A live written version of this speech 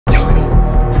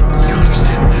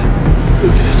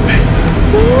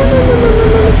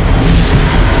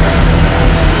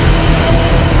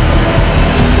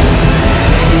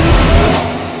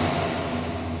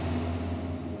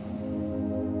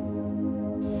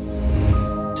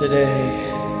Today,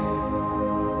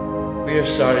 we are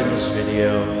starting this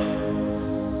video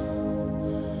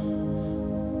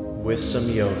with some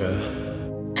yoga.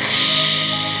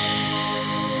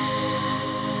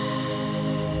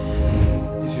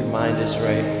 If your mind is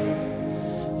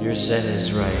right, your zen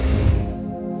is right.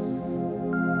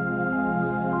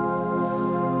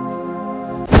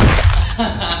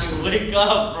 Wake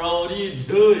up, bro. What are you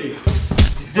doing?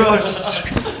 Bro,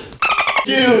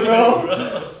 you,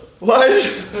 bro. What?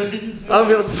 I'm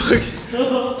gonna fuck.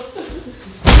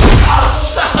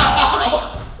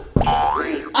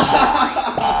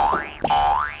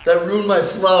 That ruined my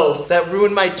flow. That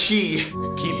ruined my chi.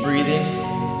 Keep breathing.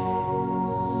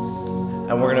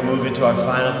 And we're gonna move into our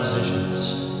final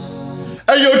positions.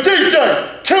 Hey, yo,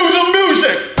 DJ, cue the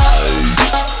music!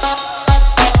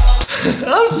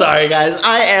 I'm sorry, guys.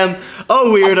 I am a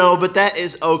weirdo, but that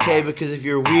is okay because if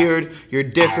you're weird, you're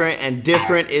different, and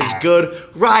different is good.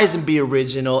 Rise and be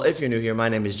original. If you're new here, my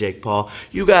name is Jake Paul.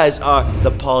 You guys are the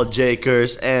Paul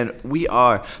Jakers, and we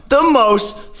are the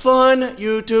most fun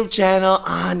YouTube channel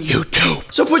on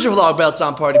YouTube. So put your vlog belts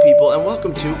on, party people, and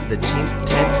welcome to the Team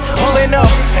 10. Pulling up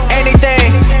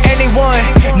anything, anyone,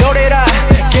 know that I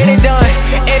get it done.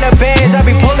 In the bands, I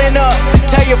be pulling up.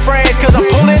 Tell your friends, cause I'm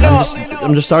pulling up.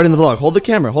 I'm just starting the vlog. Hold the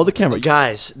camera, hold the camera.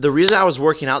 Guys, the reason I was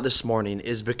working out this morning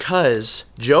is because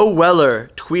Joe Weller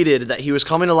tweeted that he was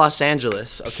coming to Los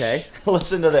Angeles, okay?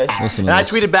 Listen to this. And I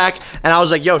tweeted back and I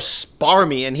was like, yo, spar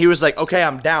me. And he was like, okay,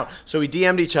 I'm down. So we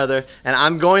DM'd each other and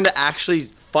I'm going to actually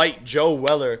fight Joe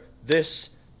Weller this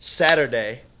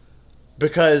Saturday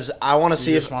because I want to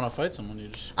see if... You just want to fight someone, you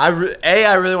just... I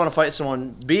really want to fight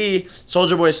someone. B,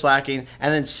 Soulja Boy's slacking.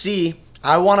 And then C,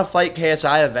 I want to fight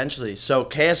KSI eventually. So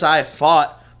KSI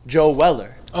fought Joe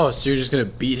Weller. Oh, so you're just gonna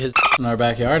beat his in our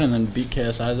backyard and then beat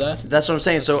KSI's ass? That's what I'm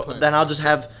saying. So then I'll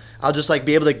just like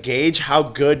be able to gauge how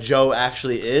good Joe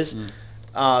actually is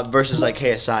versus like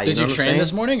KSI. Did you train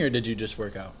this morning or did you just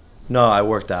work out? No, I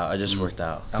worked out. I just worked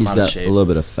out. I'm out of shape. A little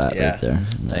bit of fat right there.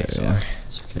 Thanks.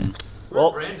 It's okay.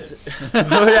 Well, Brandon.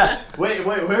 Oh yeah. Wait.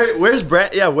 Where's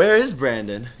Brandon? Yeah, where is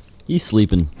Brandon? He's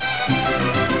sleeping.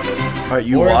 All right,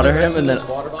 you water him and then.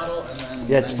 Water bottle and then.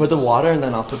 Yeah, put the water and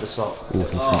then I'll put the salt. Ooh,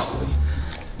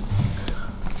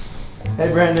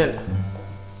 Hey, Brandon.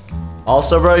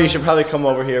 Also, bro, you should probably come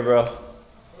over here, bro.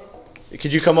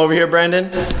 Could you come over here,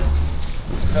 Brandon? I'm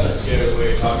kind of scared of the way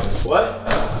you're talking. What?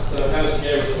 So I'm kind of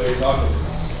scared of the way you're talking.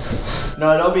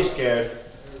 No, don't be scared.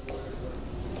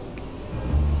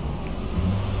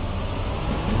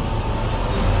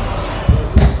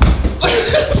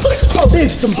 Oh,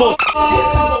 this is some bull.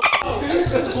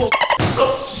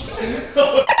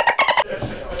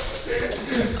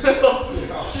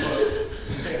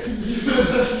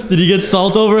 Did you get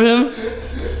salt over him?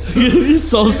 He's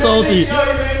so salty. He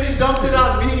dumped it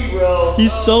on me, bro.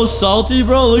 He's so salty,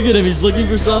 bro. Look at him. He's looking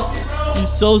for something.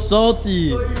 He's so salty.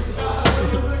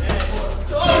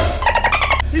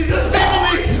 He's gonna step on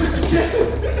me.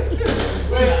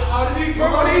 Wait, how did he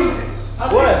come on?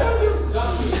 What?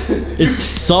 It's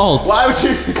salt. Why would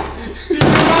you?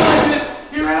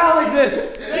 He ran out like this.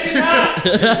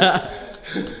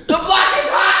 The block is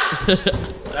hot.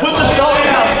 Put the salt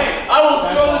down. I will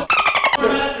throw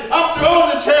this. I'm throwing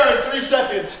the chair in 3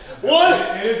 seconds. 1.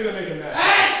 It is gonna make him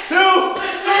mad. 2.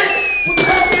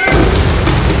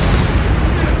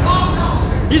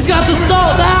 3. He's got the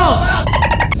salt now.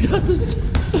 He's got the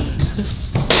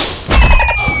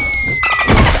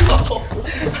salt.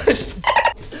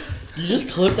 You just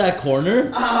clipped that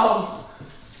corner? Ow.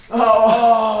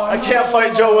 Oh, I can't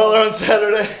fight Joe Weller on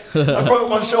Saturday. I broke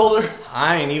my shoulder.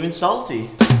 I ain't even salty.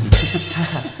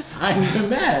 I ain't even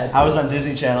mad. I was on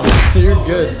Disney Channel. You're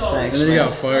good. Thanks, and then you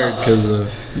got fired because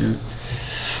yeah.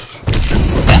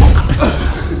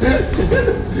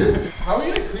 How are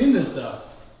you gonna clean this stuff?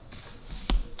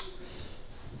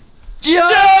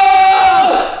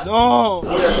 No!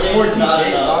 14 days,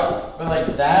 dog. But like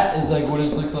that is like what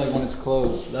it looks like when it's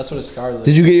closed. That's what a scar looks.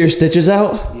 Did you get your stitches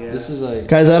out? Yeah. This is like.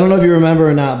 Guys, I don't know if you remember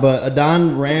or not, but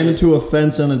Adon ran into a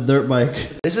fence on a dirt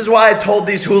bike. This is why I told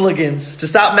these hooligans to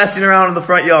stop messing around in the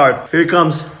front yard. Here he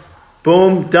comes.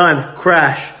 Boom, done.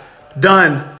 Crash.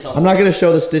 Done. I'm not gonna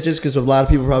show the stitches because a lot of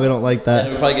people probably don't like that. And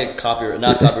it would probably get copyrighted,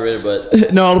 not copyrighted, but...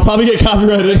 No, it'll probably get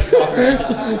copyrighted.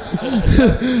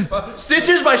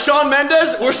 Stitches by Shawn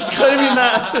Mendes? We're claiming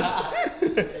that.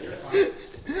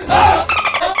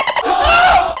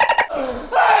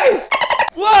 Hey!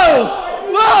 Whoa!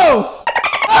 Whoa!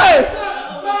 Hey!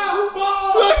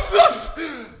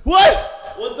 What?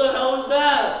 What the hell was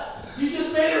that? You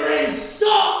just made a ring suck!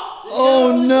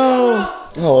 Oh no!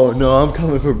 Oh no, I'm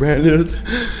coming for Brandon.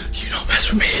 You don't mess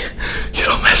with me. You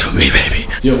don't mess with me, baby.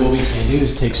 Yo, what we can do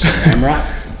is take saran wrap.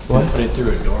 What? Put it through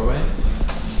a doorway.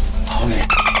 Oh man.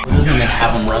 And then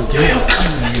have them run through it.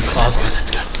 In your closet.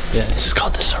 That's good. Yeah. This is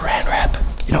called the saran wrap.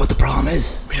 You know what the problem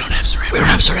is? We don't have saran wrap. We don't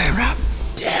have saran wrap.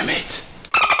 Damn it.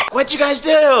 What'd you guys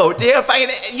do? Do you fucking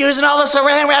using all the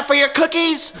saran wrap for your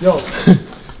cookies? Yo.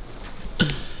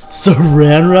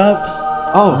 Saran wrap?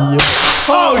 Oh. Yeah.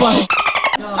 Oh my.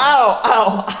 Ow,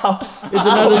 ow, ow. It's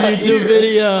another YouTube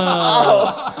video.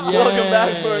 Welcome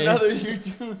back for another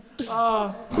YouTube.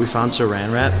 We found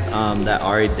saran wrap that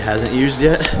Ari hasn't used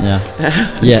yet. Yeah.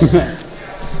 Yeah.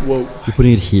 Whoa. You're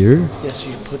putting it here? Yeah, so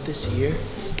you put this here.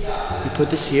 You put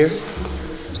this here.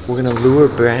 We're gonna lure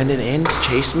Brandon in to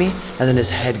chase me, and then his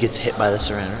head gets hit by the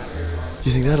saran wrap.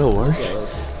 You think that'll work?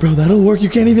 Bro, that'll work. You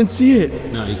can't even see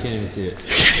it. No, you can't even see it.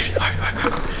 You can't even. All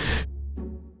right.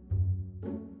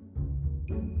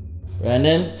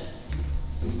 Brandon?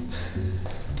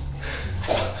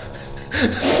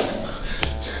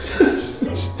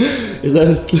 Is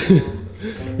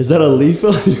that a leaf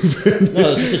on your friend?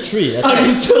 No, it's just a tree. That's I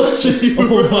can still see you.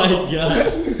 Oh my god.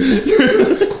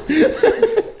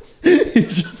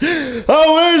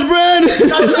 Oh, where's Brandon?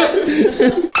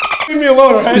 Leave me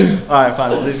alone, alright? Alright, fine,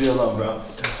 we'll leave you alone, bro.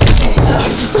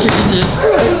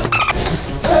 Jesus.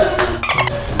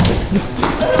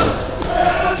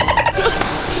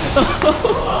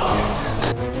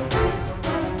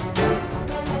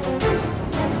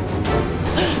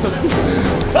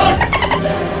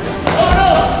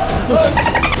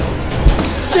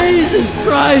 Jesus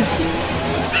Christ!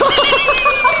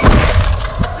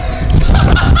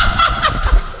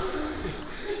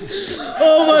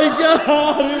 Oh my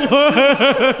god, it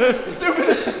worked!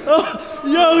 Oh,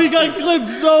 yo, we got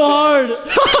clipped so hard!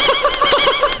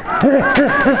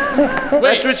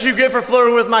 That's what you get for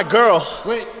flirting with my girl.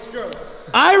 Wait, let's go.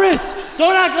 Iris!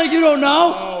 Don't act like you don't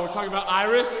know! Oh, we're talking about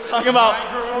Iris? We're talking about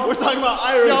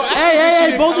Iris. Yo,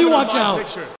 Hey, both of you watch comment on my out.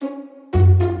 picture.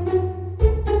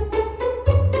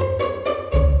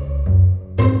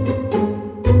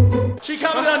 She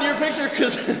commented on your picture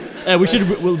because. Hey, we should,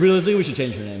 realistically, we should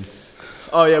change her name.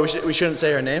 Oh yeah, we shouldn't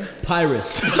say her name.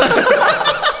 Pyrus.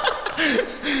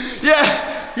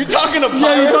 Yeah, you're talking to Pyrus.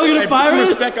 Yeah, you're talking to Hey, put some Pyrus?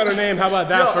 respect on her name. How about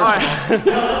that first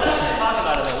of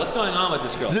all? What's going on with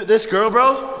this girl? This girl,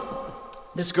 bro.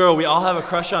 This girl, we all have a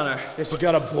crush on her. Yeah, she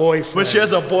got a boyfriend. But she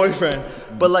has a boyfriend.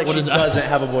 But like, she is that? doesn't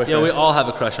have a boyfriend. Yeah, we all have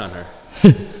a crush on her.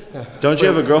 Don't you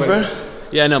have a girlfriend?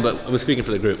 Yeah, I know, but I'm speaking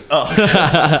for the group.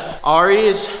 Ari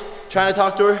is trying to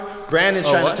talk to her. Brandon's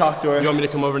trying to talk to her. You want me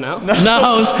to come over now? No,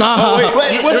 stop.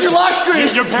 Wait, what's your lock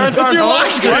screen? Your parents What's aren't your lock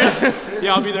home? screen?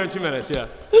 Yeah, I'll be there in 2 minutes, yeah.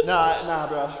 Nah,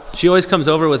 bro. She always comes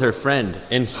over with her friend,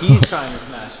 and he's trying to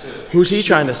smash too. Who's he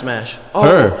trying to smash? Oh,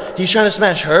 Her. He's trying to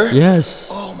smash her? Yes.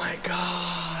 Oh my god.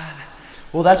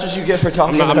 Well, that's what you get for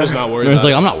talking I'm about just her. not worried Everyone's about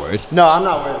like, it. I'm not worried. No, I'm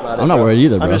not worried about it. I'm not bro. worried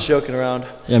either, bro. I'm just joking around.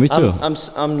 Yeah, me too.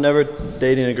 I'm never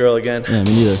dating a girl again. Yeah,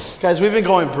 me neither. Guys, we've been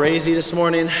going brazy this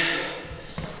morning.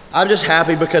 I'm just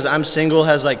happy because I'm Single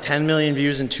has like 10 million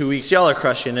views in 2 weeks. Y'all are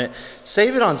crushing it.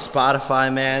 Save it on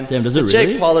Spotify, man. Damn, does it The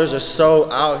really? Jake Paulers are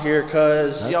so out here,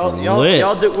 cuz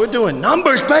lit. we're doing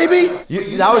numbers, baby.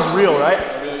 That was real, right?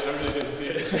 I really didn't see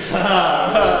it.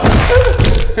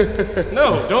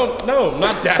 No, no,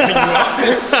 not dapping you up.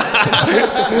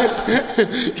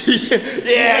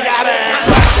 Yeah, I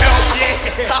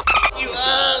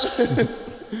got it.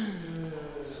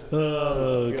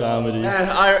 Oh, comedy. And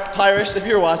Pyrus, if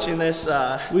you're watching this,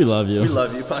 We love you. we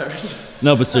love you, Pyrus.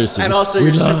 No, but seriously. And also, we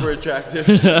you're love- super attractive.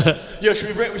 Yo,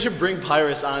 we should bring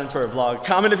Pyrus on for a vlog.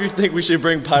 Comment if you think we should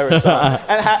bring Pyrus on.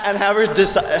 And have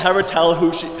her tell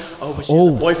who she. Oh, but she has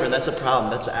a boyfriend. That's a problem.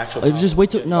 That's the actual problem. Just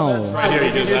wait till, no. Right here,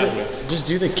 he just asked me. Just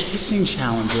do the kissing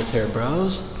challenge with her,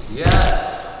 bros.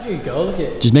 Yes. There you go, look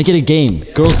at Just make it a game.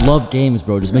 Girls love games,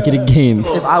 bro. Just make it a game.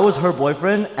 If I was her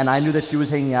boyfriend and I knew that she was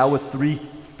hanging out with 3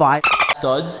 5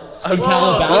 studs,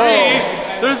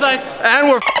 There's like, And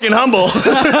we're fucking humble.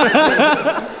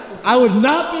 I would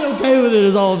not be okay with it,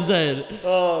 is all I'm saying.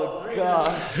 Oh, God.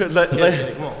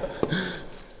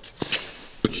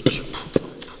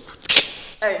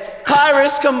 Hey,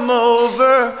 Pyrus, come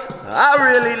over. I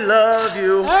really love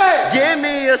you. Hey! Give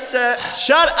me a set.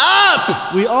 Shut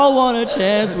up! We all want a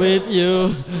chance with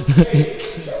you.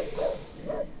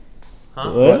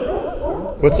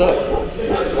 What's up?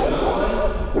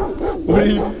 What are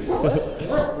you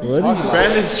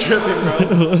Brandon's tripping, bro.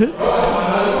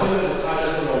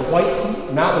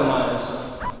 white mountain lions.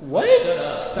 What?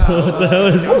 What the hell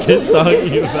is this kid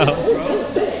talking about?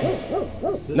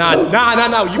 Nah.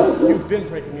 You've been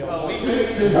breaking me off.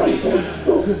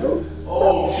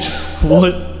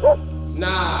 What?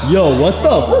 Nah. Yo, what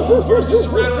the? First the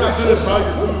saran wrap, then the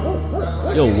tiger.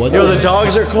 Yo, what? Yo, the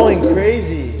dogs are going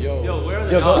crazy. Yo, where are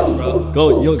the dogs, bro?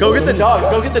 Go get the dogs.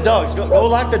 Go get the dogs. Go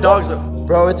lock the dogs up.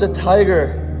 Bro, it's a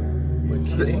tiger.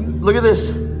 Look at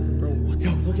this.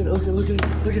 Yo, look at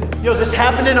it. Yo, this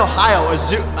happened in Ohio. A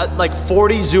zoo, like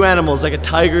 40 zoo animals, like a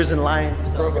tigers and lions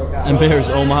And bears,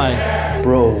 oh my.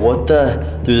 Bro, what the?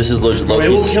 Dude, this is legit. It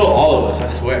will kill all of us, I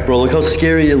swear. Bro, look how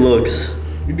scary it looks.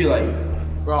 You'd be like,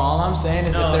 Bro, all I'm saying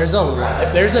is if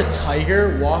there's a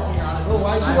tiger walking around.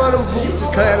 Why'd you want him to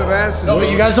cut out of asses? No, but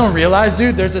you guys don't realize,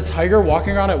 dude. There's a tiger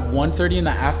walking around at 1:30 in the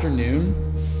afternoon.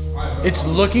 It's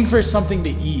looking for something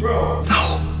to eat.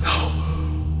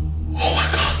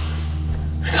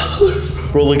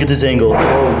 Bro, look at this angle.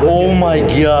 Oh my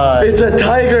god. It's a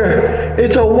tiger.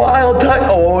 It's a wild tiger.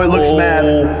 Oh, it looks mad.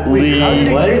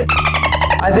 What?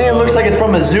 I think it looks like it's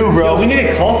from a zoo, bro. we need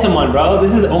to call someone, bro.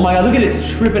 This is, oh my god, look at it,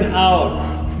 it's tripping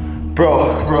out.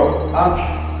 Bro.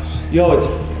 Yo, it's,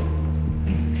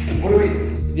 What do we?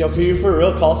 Yo, can you for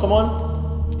real call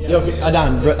someone? Yo,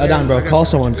 Adan, bro, call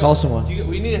someone.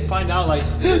 we need to find out, like,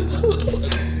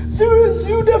 Dude, a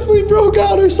zoo definitely broke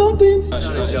out or something. it's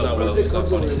not a joke, bro. It's not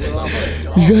funny.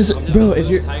 You guys, bro, if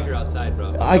you're, Tiger outside,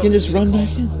 bro. I can just run back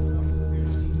in.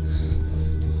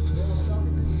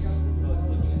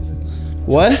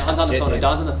 What? Don's on the phone.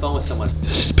 Don's on the phone with someone.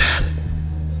 This is bad.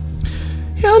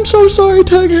 Yeah, I'm so sorry,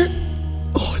 Tiger.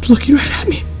 Oh, it's looking right at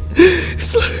me.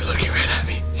 It's literally looking right at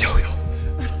me. Yo, I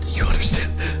don't think you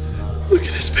understand. Look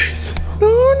at his face.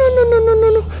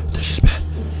 No. This is bad.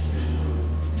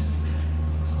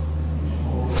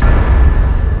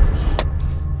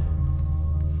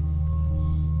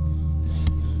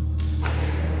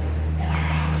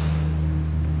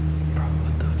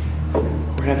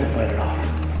 We're gonna have to fight it off.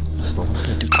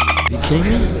 Are you kidding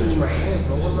me?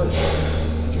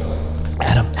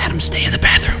 Adam, stay in the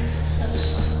bathroom.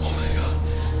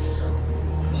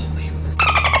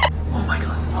 Oh my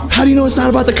god. How do you know it's not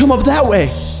about to come up that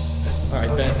way?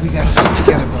 Alright, Ben. We gotta stick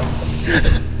together, bro.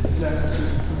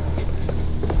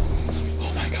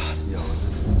 Oh my god.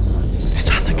 It's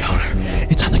on the counter.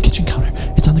 It's on the kitchen counter.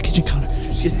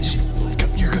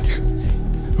 You're good.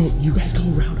 Bro, you guys go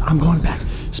around. I'm going back.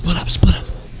 Split up. You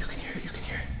can hear it.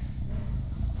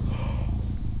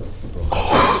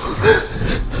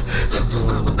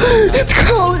 It's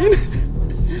crawling.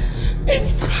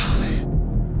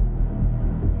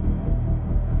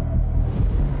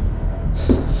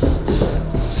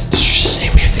 Did you just say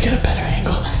we have to get a better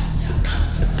angle?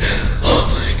 Oh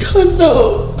my god, no.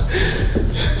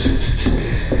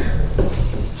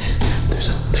 There's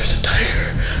a tiger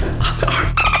on our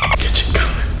kitchen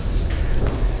counter.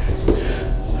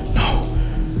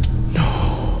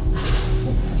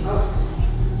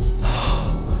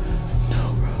 No,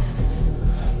 bro.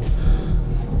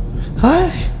 Hi.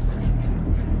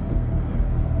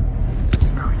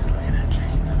 Bro, he's looking at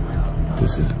Jake.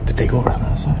 Did they go around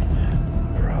that side?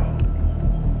 Bro.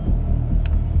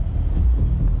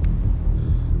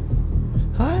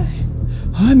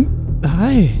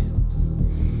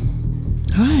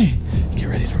 Hi. Get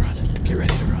ready to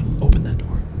run. Open that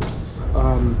door.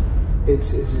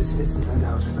 It's inside the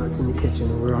house right now. It's in the kitchen,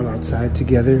 and we're all outside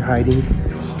together, hiding.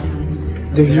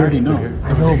 They already know.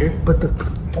 I know, but the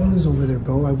phone is over there,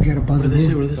 bro. We gotta buzz it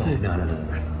in. What do they say? No.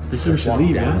 They said we should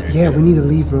leave, yeah? Yeah, we need to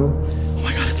leave, bro. Oh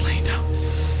my god, it's laying down.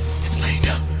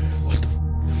 What the?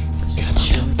 Get a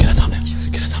thumbnail.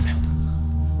 Get a thumbnail.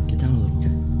 Get down a little.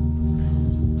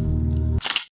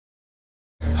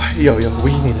 Yo,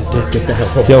 we need a dip. Get the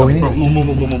hell. Yo, we need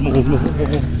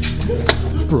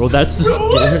Bro, that's the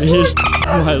scariest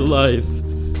of my life.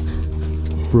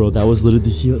 Bro, that was literally,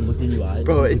 did you look in your eyes?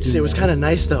 Bro, it was kind of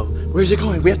nice though. Where's it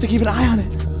going? We have to keep an eye on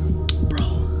it. Bro.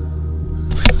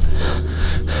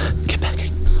 Get back.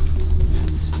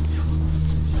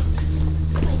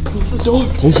 Close the door.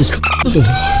 Close this door.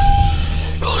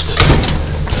 Close the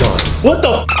door. What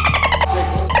the?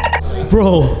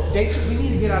 Bro. We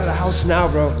need to get out of the house now,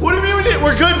 bro. What do you mean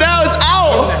we're good now? It's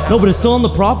out. No, but it's still on the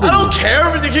property. I don't care,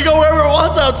 but you can go wherever it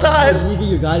wants outside. You get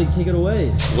your guy to take it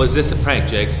away. Was this a prank,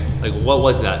 Jake? Like, what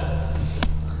was that?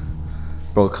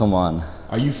 Bro, come on.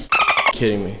 Are you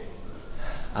kidding me?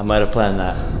 I might have planned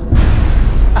that.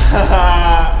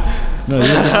 No, you're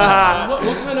not.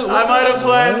 What kind of... I might have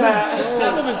planned that. What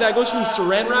problem is that? Goes from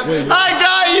saran wrap? I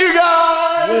got you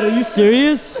guys. Wait, are you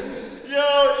serious?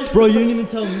 Yo, Bro, you didn't even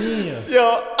tell me.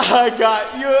 I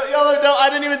got you. Y'all know I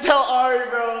didn't even tell Ari,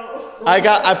 bro.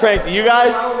 I pranked you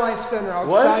guys. Wildlife Center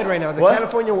outside right now. The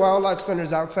California Wildlife Center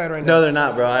is outside right now. No, they're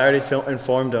not, bro. I already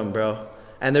informed them, bro.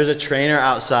 And there's a trainer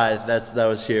outside that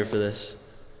was here for this.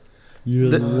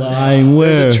 You're lying.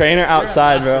 Where? There's a trainer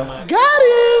outside, bro. Got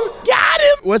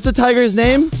him. What's the tiger's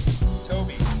name?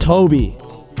 Toby.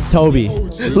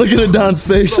 Look at Don's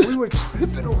face. Bro, we were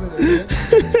tripping over there,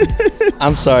 man.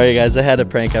 I'm sorry, guys. I had to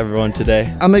prank everyone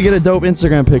today. I'm gonna get a dope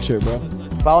Instagram picture, bro.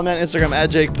 Follow me on Instagram at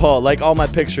Jake Paul. Like all my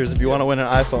pictures if you want to win an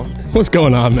iPhone. What's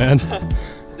going on, man?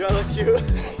 Do I look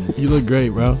cute? You look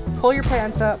great, bro. Pull your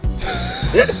pants up.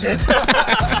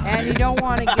 And you don't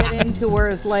want to get into where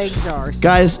his legs are.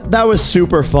 Guys, that was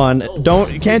super fun.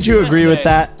 Can't you agree with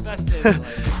that?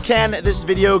 Can this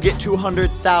video get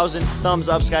 200,000 thumbs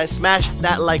ups, guys? Smash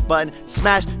that like button,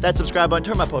 smash that subscribe button,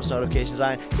 turn my post notifications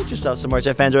on, get yourself some merch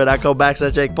at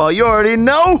fanjoy.co/Jake Paul. You already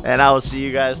know. And I will see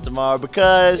you guys tomorrow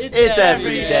because it's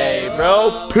every day,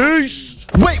 bro. Peace.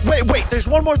 Wait, there's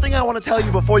one more thing I want to tell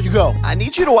you before you go. I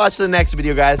need you to watch the next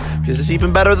video, guys, because it's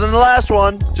even better than the last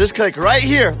one. Just click right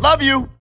here. Love you.